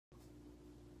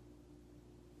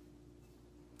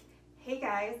Hey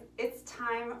guys, it's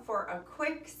time for a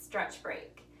quick stretch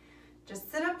break. Just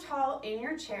sit up tall in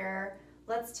your chair.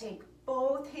 Let's take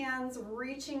both hands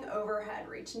reaching overhead.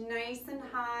 Reach nice and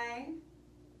high.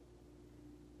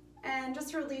 And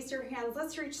just release your hands.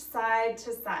 Let's reach side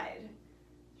to side.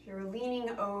 If you're leaning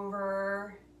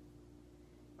over,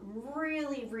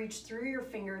 really reach through your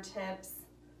fingertips.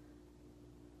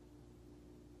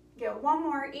 Get one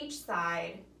more each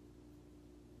side.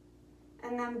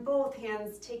 And then both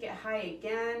hands, take it high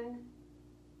again.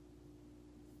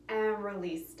 And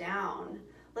release down.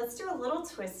 Let's do a little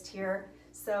twist here.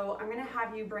 So I'm gonna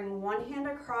have you bring one hand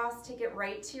across, take it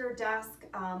right to your desk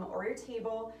or your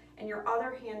table, and your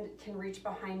other hand can reach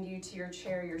behind you to your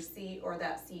chair, your seat, or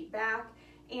that seat back.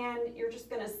 And you're just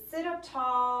gonna sit up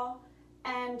tall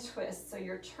and twist. So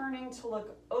you're turning to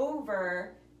look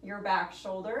over your back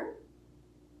shoulder.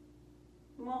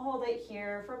 And we'll hold it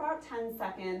here for about 10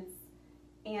 seconds.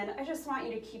 And I just want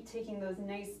you to keep taking those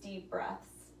nice deep breaths.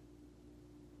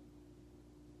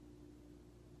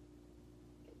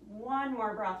 One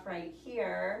more breath right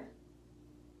here.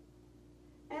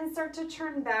 And start to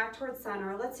turn back towards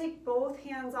center. Let's take both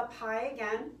hands up high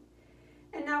again.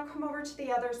 And now come over to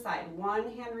the other side.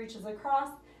 One hand reaches across,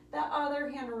 the other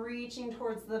hand reaching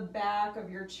towards the back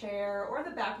of your chair or the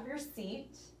back of your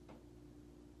seat.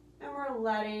 And we're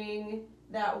letting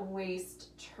that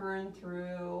waist turn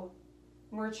through.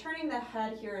 We're turning the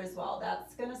head here as well.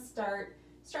 That's gonna start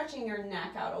stretching your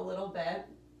neck out a little bit.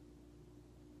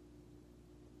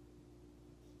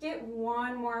 Get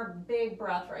one more big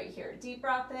breath right here. Deep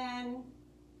breath in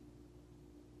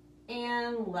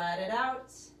and let it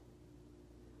out.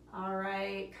 All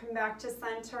right, come back to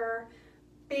center.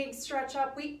 Big stretch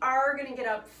up. We are gonna get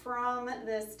up from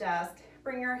this desk.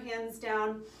 Bring your hands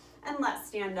down and let's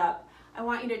stand up. I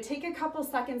want you to take a couple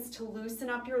seconds to loosen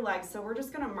up your legs. So we're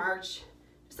just gonna march.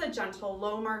 Just a gentle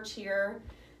low march here,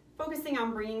 focusing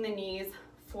on bringing the knees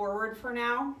forward for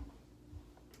now,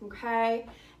 okay?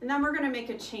 And then we're gonna make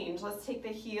a change. Let's take the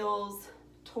heels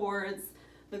towards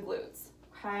the glutes,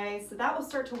 okay? So that will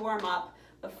start to warm up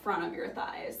the front of your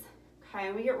thighs, okay?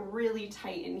 And we get really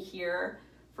tight in here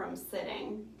from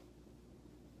sitting.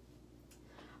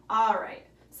 All right,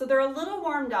 so they're a little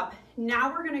warmed up. Now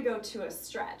we're gonna go to a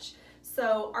stretch.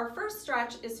 So our first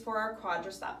stretch is for our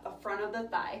quadricep, the front of the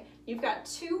thigh. You've got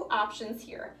two options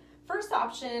here. First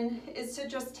option is to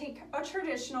just take a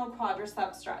traditional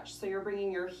quadricep stretch. So you're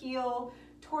bringing your heel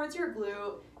towards your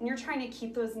glute and you're trying to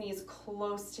keep those knees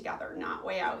close together, not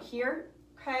way out here,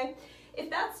 okay? If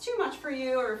that's too much for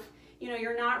you or if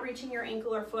you're not reaching your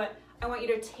ankle or foot, I want you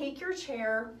to take your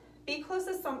chair, be close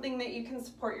to something that you can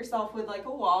support yourself with like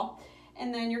a wall,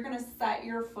 and then you're gonna set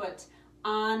your foot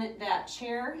on that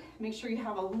chair. Make sure you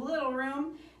have a little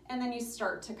room and then you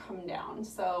start to come down.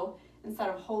 So instead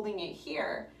of holding it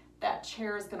here, that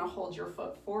chair is going to hold your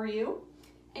foot for you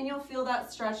and you'll feel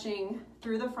that stretching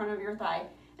through the front of your thigh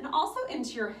and also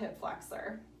into your hip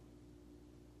flexor.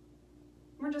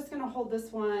 We're just going to hold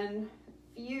this one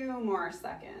a few more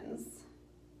seconds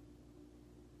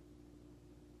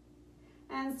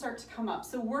and start to come up.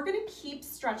 So we're going to keep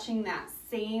stretching that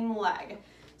same leg.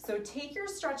 So take your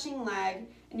stretching leg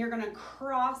and you're gonna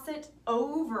cross it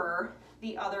over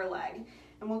the other leg.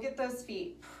 And we'll get those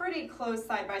feet pretty close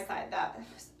side by side. That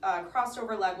crossed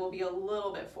over leg will be a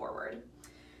little bit forward.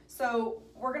 So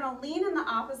we're gonna lean in the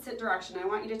opposite direction. I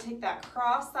want you to take that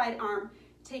cross side arm,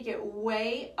 take it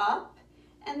way up,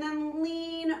 and then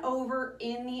lean over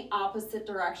in the opposite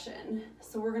direction.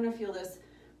 So we're gonna feel this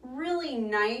really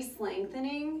nice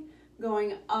lengthening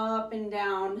going up and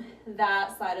down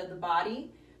that side of the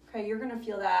body. Okay, you're gonna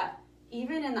feel that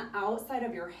even in the outside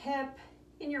of your hip,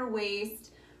 in your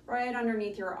waist, right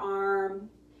underneath your arm.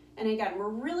 And again, we're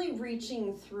really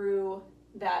reaching through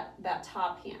that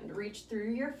top hand. Reach through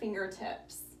your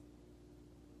fingertips.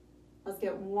 Let's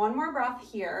get one more breath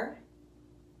here.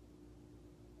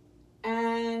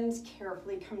 And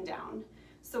carefully come down.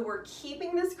 So we're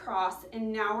keeping this cross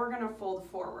and now we're gonna fold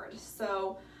forward.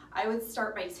 So I would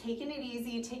start by taking it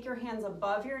easy, take your hands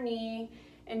above your knee,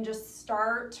 and just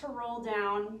start to roll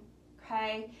down,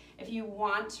 okay? If you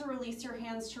want to release your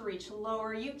hands to reach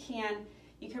lower, you can.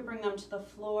 You can bring them to the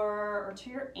floor or to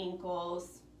your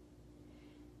ankles.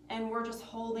 And we're just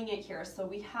holding it here. So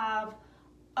we have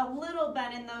a little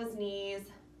bend in those knees.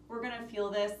 We're gonna feel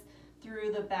this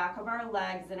through the back of our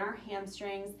legs and our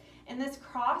hamstrings. And this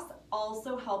cross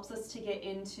also helps us to get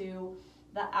into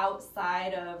the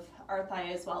outside of our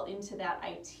thigh as well, into that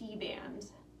IT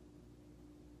band.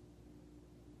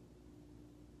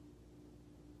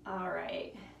 All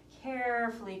right,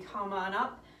 carefully come on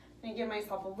up. I'm gonna give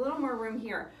myself a little more room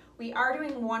here. We are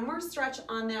doing one more stretch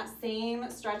on that same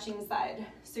stretching side.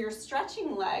 So your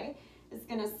stretching leg is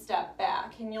gonna step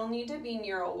back, and you'll need to be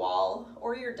near a wall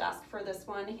or your desk for this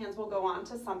one. Hands will go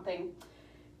onto something.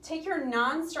 Take your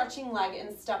non-stretching leg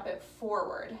and step it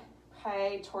forward,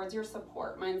 okay, towards your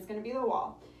support. Mine's gonna be the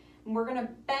wall. And we're gonna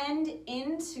bend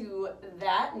into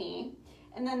that knee,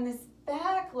 and then this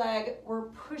back leg, we're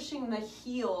pushing the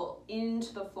heel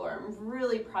into the floor. I'm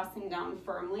really pressing down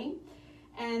firmly.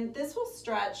 And this will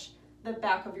stretch the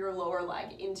back of your lower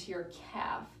leg into your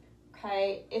calf,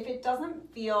 okay? If it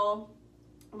doesn't feel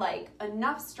like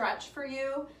enough stretch for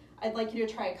you, I'd like you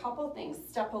to try a couple things.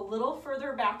 Step a little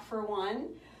further back for one,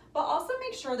 but also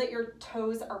make sure that your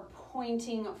toes are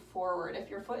pointing forward. If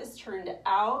your foot is turned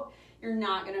out, you're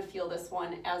not gonna feel this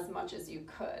one as much as you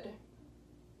could.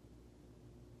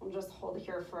 I'll just hold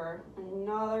here for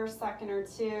another second or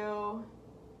two.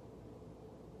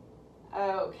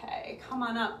 Okay, come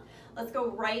on up. Let's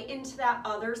go right into that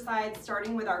other side,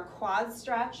 starting with our quad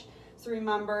stretch. So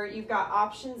remember, you've got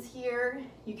options here.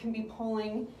 You can be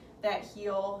pulling that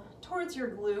heel towards your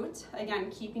glute, again,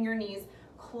 keeping your knees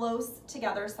close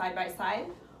together side by side,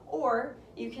 or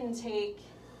you can take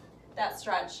that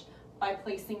stretch by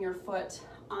placing your foot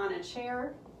on a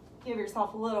chair, give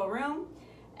yourself a little room,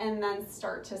 and then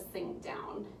start to sink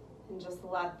down and just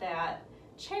let that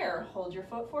chair hold your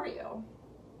foot for you.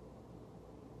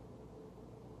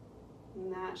 And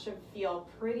that should feel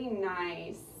pretty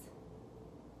nice.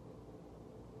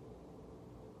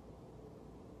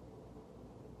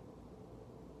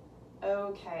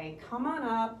 Okay, come on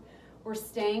up. We're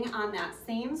staying on that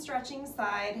same stretching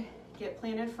side. Get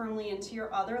planted firmly into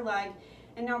your other leg,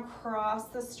 and now cross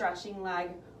the stretching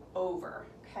leg over.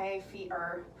 Okay, feet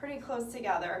are pretty close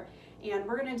together, and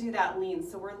we're gonna do that lean.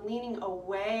 So we're leaning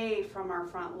away from our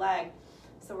front leg.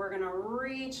 So we're gonna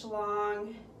reach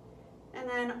long, and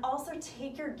then also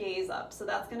take your gaze up. So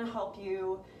that's gonna help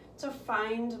you to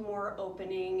find more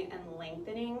opening and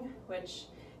lengthening, which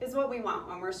is what we want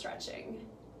when we're stretching.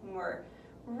 And we're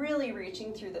really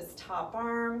reaching through this top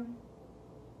arm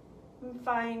and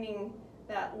finding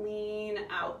that lean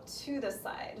out to the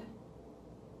side.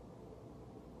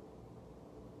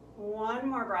 One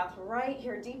more breath right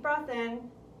here. Deep breath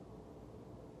in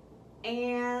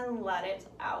and let it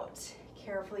out.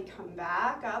 Carefully come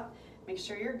back up. Make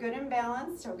sure you're good and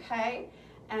balanced, okay?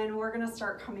 And we're gonna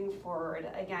start coming forward.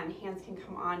 Again, hands can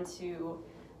come onto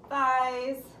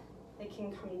thighs. They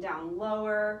can come down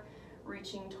lower,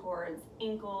 reaching towards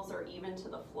ankles or even to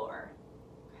the floor,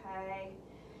 okay?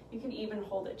 You can even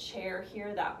hold a chair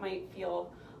here. That might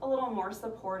feel a little more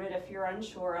supported if you're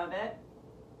unsure of it.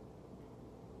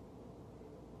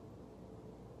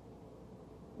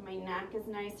 My neck is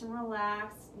nice and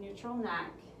relaxed, neutral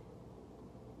neck.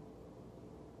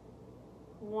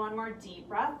 One more deep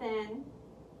breath in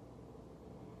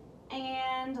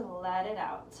and let it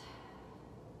out.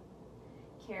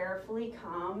 Carefully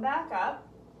come back up.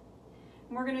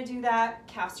 And we're gonna do that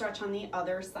calf stretch on the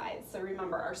other side. So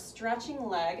remember, our stretching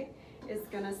leg is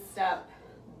gonna step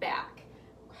back,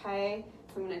 okay?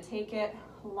 So I'm gonna take it,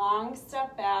 long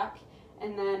step back,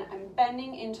 and then I'm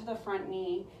bending into the front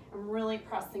knee. I'm really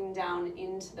pressing down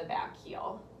into the back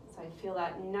heel. So I feel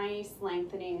that nice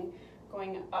lengthening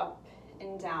going up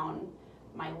and down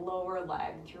my lower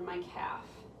leg through my calf.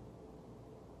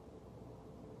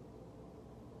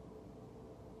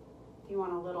 If you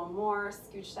want a little more,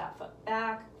 scooch that foot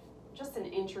back just an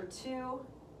inch or two.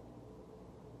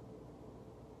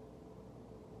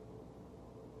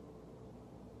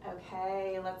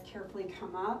 Okay, let's carefully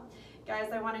come up. Guys,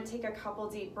 I want to take a couple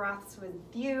deep breaths with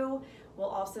you. We'll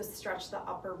also stretch the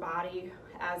upper body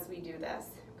as we do this,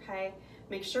 okay?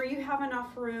 Make sure you have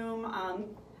enough room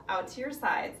out to your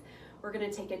sides. We're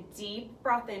gonna take a deep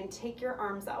breath in, take your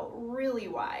arms out really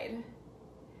wide,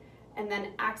 and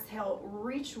then exhale,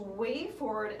 reach way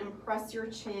forward and press your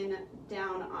chin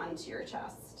down onto your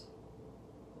chest.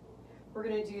 We're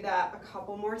gonna do that a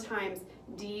couple more times.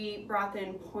 Deep breath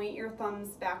in, point your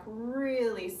thumbs back,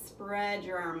 really spread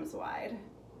your arms wide.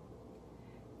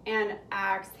 And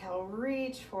exhale,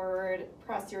 reach forward,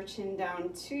 press your chin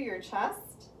down to your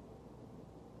chest.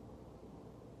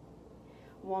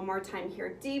 One more time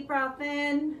here, deep breath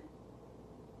in,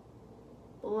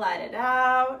 let it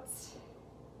out,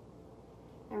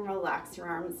 and relax your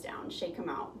arms down, shake them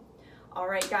out. All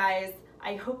right, guys,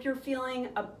 I hope you're feeling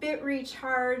a bit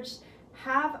recharged.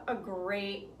 Have a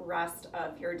great rest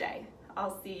of your day.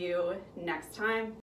 I'll see you next time.